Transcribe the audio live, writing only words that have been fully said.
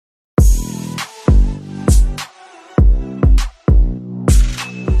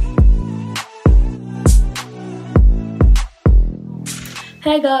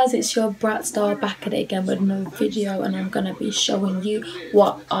Hey guys, it's your brat star back at it again with another video, and I'm gonna be showing you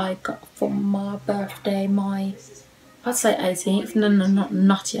what I got for my birthday. I'd say 18th,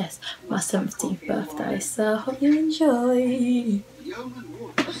 not yet, my 17th birthday, so hope you enjoy.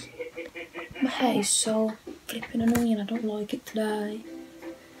 My hair is so flipping annoying, I don't like it today.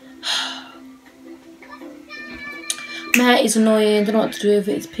 My hair is annoying, I don't know what to do with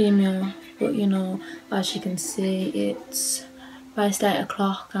it, it's peeing me off, but you know, as you can see, it's past 8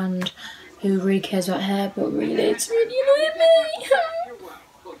 o'clock and who really cares about hair, but really it's really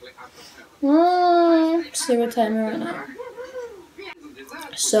annoying me. It's irritating me right now.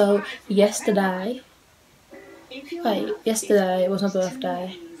 So yesterday it was my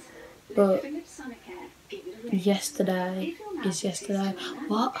birthday, but yesterday is yesterday.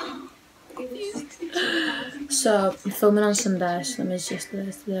 What? So I'm filming on Sunday, so that means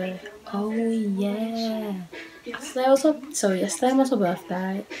yesterday. Oh yeah. Yesterday was my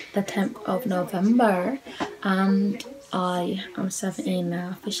birthday, the 10th of November, and I am 17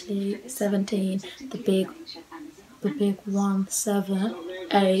 now, officially 17, the big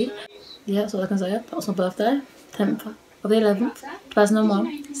 178. Yeah, that's all I can say. That was my birthday, 10th of the 11th,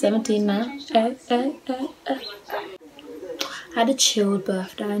 2001, 17 now. I had a chilled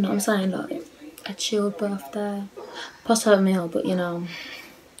birthday, you know what I'm saying, like, a chilled birthday. Post had a meal, but you know.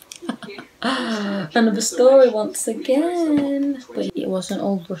 Another story once again, but it wasn't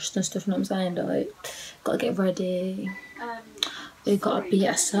all rushed and stuff, you know what I'm saying, like, gotta get ready, we gotta be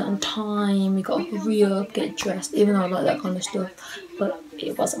at a certain time, we gotta hurry up, get dressed, even though I like that kind of stuff, but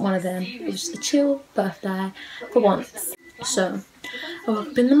it wasn't one of them. It was just a chill birthday for once. So I woke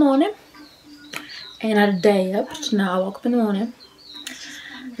up in the morning and I had a day up. Now I woke up in the morning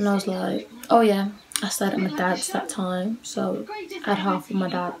and I was like, oh yeah, I stayed at my dad's that time, so I had half of my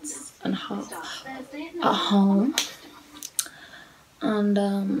dad's and half at home. And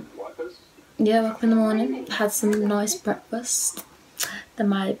yeah, I woke up in the morning, had some nice breakfast. They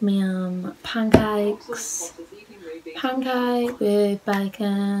made me pancake with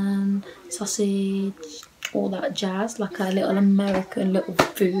bacon, sausage, all that jazz, like a little American little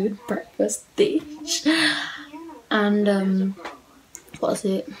food breakfast dish. And what was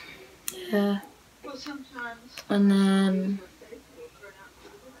it? Yeah. And then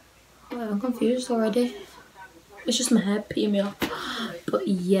I'm confused already. It's just my hair peeing me off. But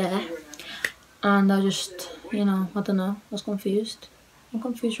yeah. And I just, you know, I don't know. I was confused. I'm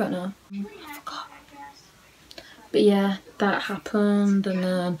confused right now. I forgot. But yeah, that happened, and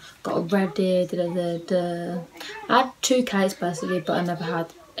then got ready. I had 2 cakes basically, but I never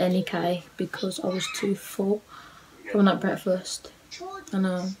had any cake because I was too full from that breakfast. I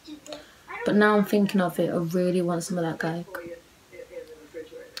know. But now I'm thinking of it, I really want some of that cake.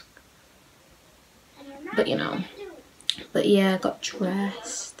 But you know. But yeah, I got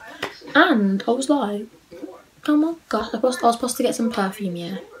dressed. And I was like, oh my god, I was supposed to get some perfume,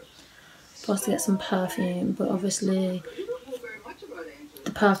 yeah. Supposed to get some perfume, but obviously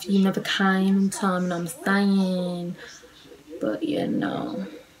the perfume never came in time, and I'm saying. But you know.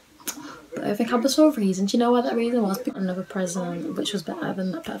 But everything happens for a reason. Do you know what that reason was? Another present which was better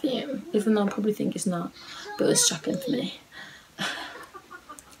than that perfume. Even though I probably think it's not. But it was shocking for me.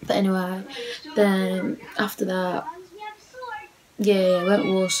 But anyway, then after that, yeah, went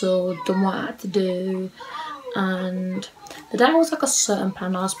Warsaw, done what I had to do, and the day was like a certain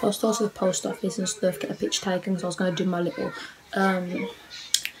plan. I was supposed to go to the post office and stuff, get a picture taken, because I was going to do my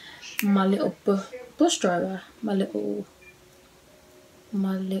little bus driver, my little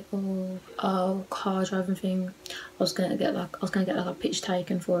car driving thing. I was gonna get like a picture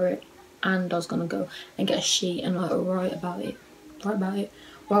taken for it, and I was gonna go and get a sheet and like write about it,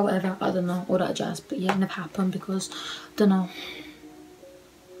 whatever, I don't know, all that jazz. But yeah, it never happened because I don't know.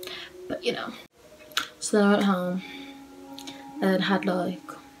 But you know, so then I went home and had like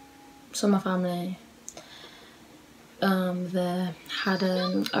some of my family there, had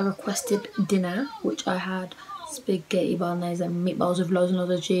a requested dinner, which I had spaghetti bolognese and meatballs with loads and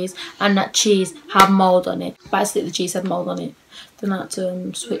loads of cheese, and that cheese had mould on it. Basically the cheese had mould on it. Then I had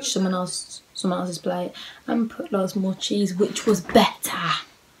to switch someone else's plate and put loads more cheese, which was better,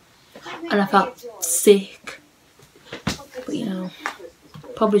 and I felt sick. But you know,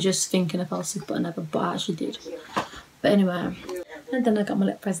 probably just thinking I felt sick, but I actually did. But anyway, and then I got my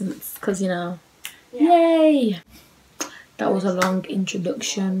little presents, because you know, yay! That was a long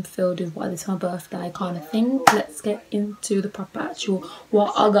introduction filled with why this is my birthday kind of thing. Let's get into the proper actual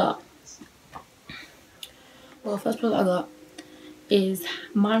what I got. Well, the first present I got is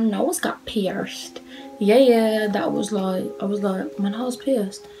my nose got pierced. Yeah, that was like, I was like, my nose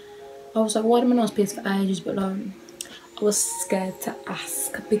pierced. I was like, why did my nose pierce for ages? But like, I was scared to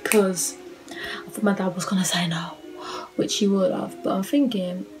ask because I thought my dad was gonna say no, which he would have. But I'm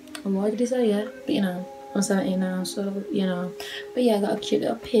thinking, why did he say yeah? But you know, I'm 17 now, so you know. But yeah, I got a cute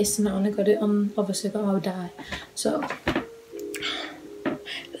little piece, and I only got it on, obviously got my dad. So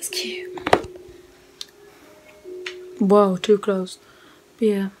that's cute. Whoa, too close. But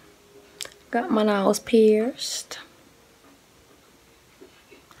yeah, got my nails pierced.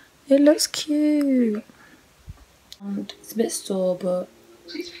 It looks cute. And it's a bit sore, but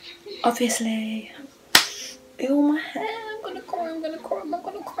obviously, ew, my hair. I'm gonna cry. I'm gonna cry. I'm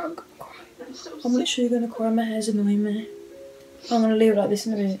gonna cry. I'm gonna cry. I'm literally gonna cry. My hair's annoying me. I'm gonna leave it like this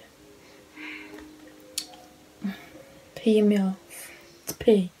in a bit. Peeing me off. It's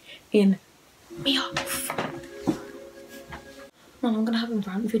peeing me off. And I'm gonna have a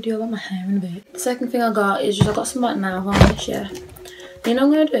rant video about my hair in a bit. The second thing I got is just I got some like nail varnish, yeah. You know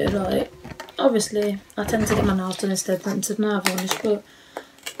I'm gonna do like, obviously I tend to get my nails done instead of nail varnish, but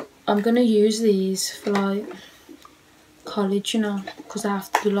I'm gonna use these for like college, you know, because I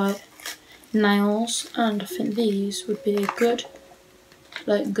have to do like nails, and I think these would be good,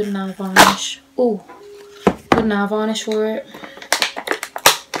 like good nail varnish. Oh, good nail varnish for it.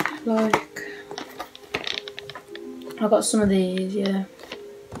 Like, I got some of these, yeah.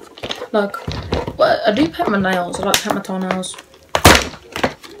 Like, well, I do paint my nails. I like to paint my toenails.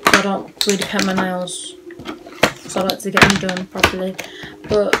 I don't really paint my nails because I like to get them done properly.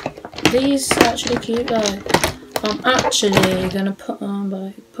 But these are actually cute. Like, I'm actually gonna put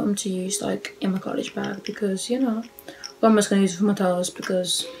them to use like in my college bag because you know, I'm just gonna use it for my toes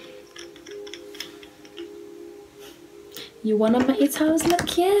because you wanna make your toes look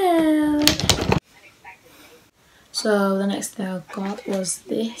cute. So the next thing I got was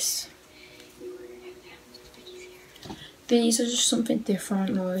this. These are just something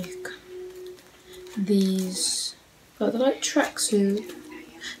different, like these, like they're like tracksuit.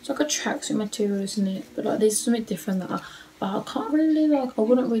 It's like a tracksuit material, isn't it? But like this is something different that I can't really like. I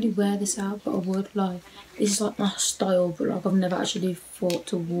wouldn't really wear this out, but I would like. This is like my style, but like I've never actually thought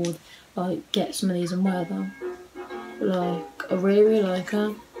toward like get some of these and wear them. But, like I really like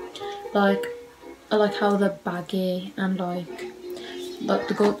them. Like I like how they're baggy and like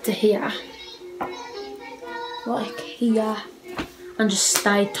they go up to here. Like here, and just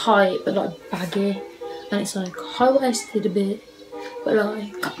stay tight but like baggy, and it's like high-waisted a bit, but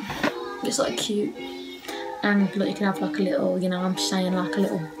like it's like cute, and like you can have like a little, you know, I'm saying like a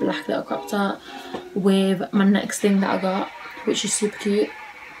little black little crop top with my next thing that I got, which is super cute.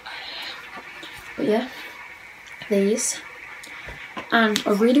 But yeah, these, and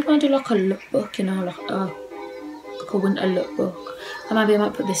I really want to do like a lookbook, you know, like a winter lookbook, and maybe I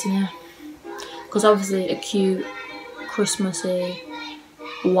might put this in here. Because obviously a cute, Christmassy,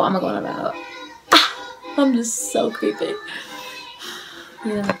 what am I going about? I'm just so creepy.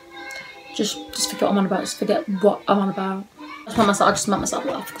 You know, just forget what I'm on about, just forget what I'm on about. I just make myself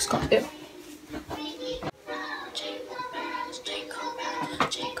laugh because I can't do it.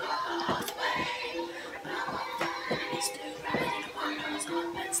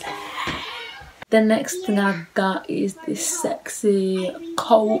 The next thing I got is this sexy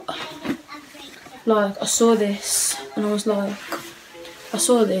coat. Like, I saw this and I was like,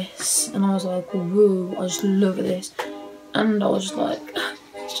 whoa, I just love this. And I was just like,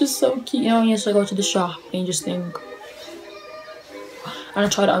 it's just so cute. You know, when you just go to the shop and you just think. And I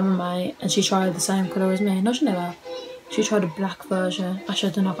tried it on my mate and she tried the same colour as me. No, she never. She tried a black version.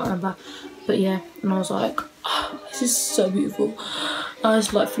 Actually, I don't know, I can't remember. But yeah, and I was like, oh, this is so beautiful. I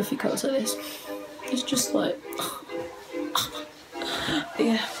just like fluffy coats like this. It's just like, but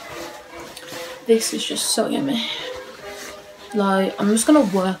yeah. This is just so yummy. Like, I'm just gonna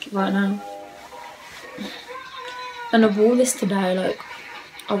work it right now. And I wore this today, like,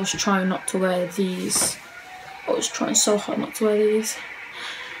 I was trying not to wear these. I was trying so hard not to wear these.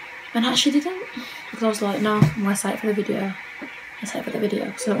 And I actually didn't. Because I was like, no, I'm gonna save it for the video. Because I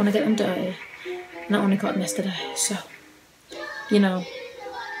don't want to get them dirty. And I only got them yesterday, so, you know.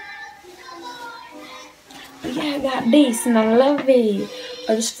 But yeah, I got this and I love it.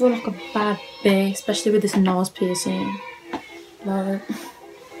 I just feel like a bad bitch, especially with this nose piercing. Like,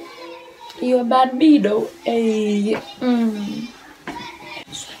 you a bad bee though, ayy. Aren't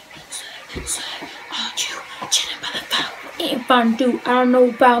you chilling by the fountain? Ain't fondue. I don't know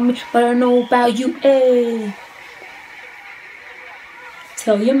about me, but I know about you, ayy.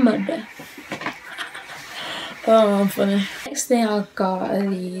 Tell your mother. Oh, I'm funny. Next thing I got are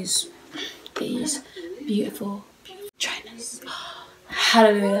these beautiful trainers.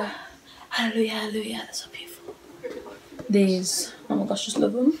 Hallelujah. Hallelujah, hallelujah. They're so beautiful. These, oh my gosh, just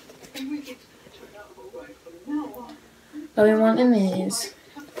love them. I've been wanting these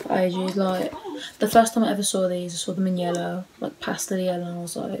for ages. Like, the first time I ever saw these, I saw them in yellow, like pastel yellow, and I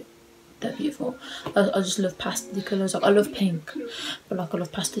was like, they're beautiful. I just love pastel colours. Like, I love pink, but like I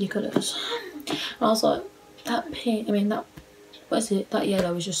love pastel colours. And I was like, that pink, I mean that, what is it? That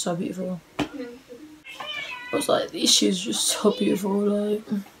yellow is just so beautiful. I was like, these shoes are just so beautiful.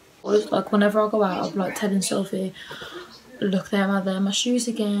 Like whenever I go out, I'm like telling Sophie, look, they're my shoes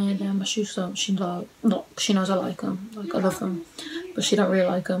again. They're my shoes. So she like, not, she knows I like them. Like I love them, but she don't really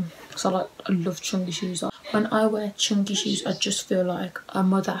like them because I love chunky shoes. Like, when I wear chunky shoes, I just feel like a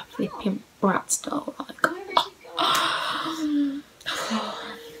mother flipping brat style. Like,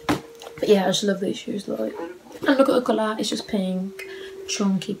 but yeah, I just love these shoes. Like, and look at the colour. It's just pink,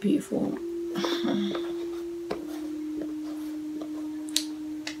 chunky, beautiful.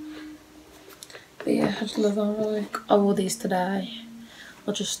 But yeah, I just love them. Like, I wore these today.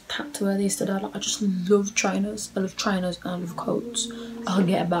 I just had to wear these today. Like, I just love trainers. I love trainers and I love coats. I could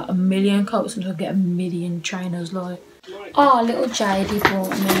get about 1 million coats and I could get 1 million trainers. Like, oh, little Jadey brought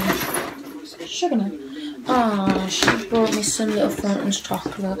me sugar. Oh, she brought me some little Fountains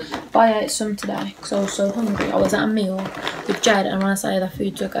chocolate. But I ate some today because I was so hungry. I was at a meal with Jade, and when I say that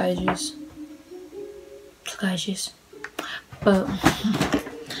food took ages, but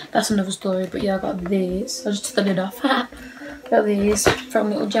that's another story. But yeah, I got these. I just took the lid off. Got these from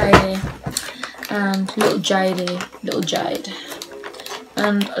little Jadey and little Jade,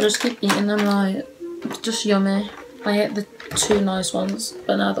 and I just keep eating them. Like, just yummy. I ate the 2 nice ones,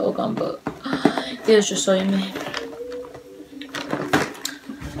 but now they're all gone. But it was just so yummy.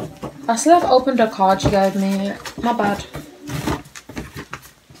 I still have opened a card she gave me. My bad.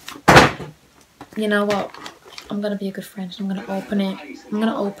 You know what? I'm gonna be a good friend. I'm gonna open it. I'm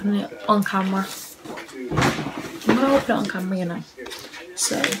gonna open it on camera. I'm gonna open it on camera, you know.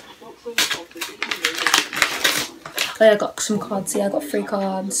 So, oh yeah, I got some cards here. I got 3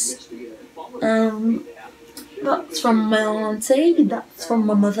 cards. That's from my auntie. That's from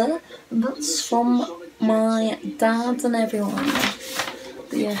my mother. That's from my dad and everyone.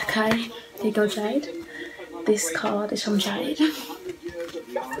 But yeah, okay. Here you go, Jade. This card is from Jade.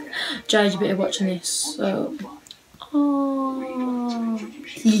 Jade, you better be watching this. So, oh.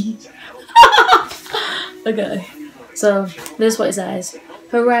 Okay. So this is what it says.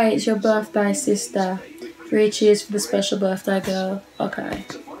 Hooray! It's your birthday, sister. 3 cheers for the special birthday girl. Okay.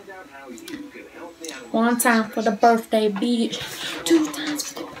 1 time for the birthday bitch. 2 times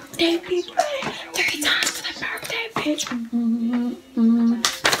for the birthday bitch. 3 times for the birthday bitch.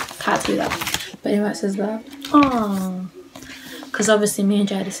 Can't do that. But anyway, it says that. Aww. Because obviously me and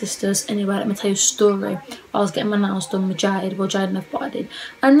Jade are sisters. Anyway, let me tell you a story. I was getting my nails done with Jade. Well, Jade never but I did.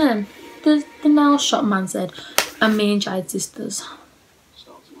 And then the nail shop man said, and me and Jade sisters.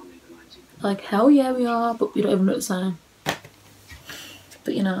 Like, hell yeah we are, but we don't even look the same.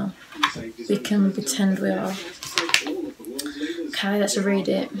 But you know, we can pretend we are. Okay, let's read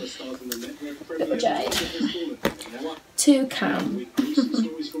it. Little Jade. To Cam.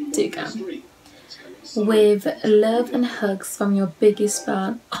 To Cam. With love and hugs from your biggest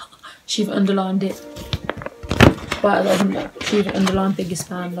fan. Oh, she even underlined it. Well, she even underlined biggest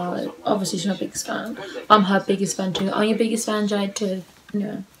fan. Like, obviously she's my biggest fan. I'm her biggest fan too. I'm your biggest fan, Jade, too.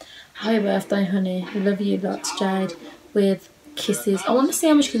 Yeah. Happy birthday, honey. Love you lots, Jade. With kisses. I want to see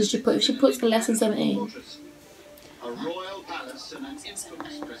how much kisses she put. If she puts less than 17.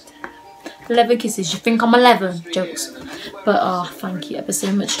 11 kisses. You think I'm 11? Jokes. But oh, thank you ever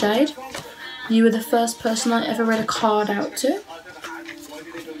so much, Jade. You were the first person I ever read a card out to.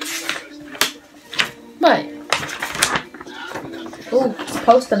 Right. Oh, it's a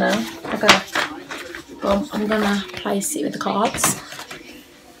poster now. Okay. Well, I'm gonna place it with the cards.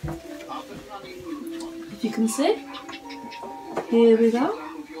 If you can see. Here we go.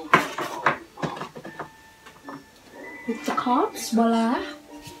 With the cards, voila.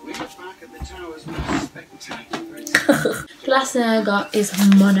 The last thing I got is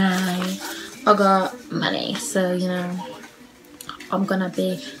money. I got money, so you know, I'm gonna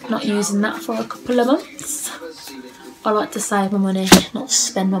be not using that for a couple of months. I like to save my money, not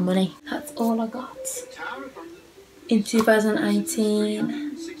spend my money. That's all I got. In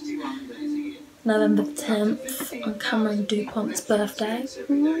 2018, November 10th, on Cameron DuPont's birthday.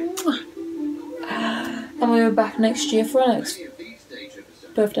 And we'll be back next year for our next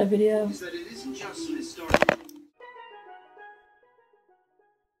birthday video.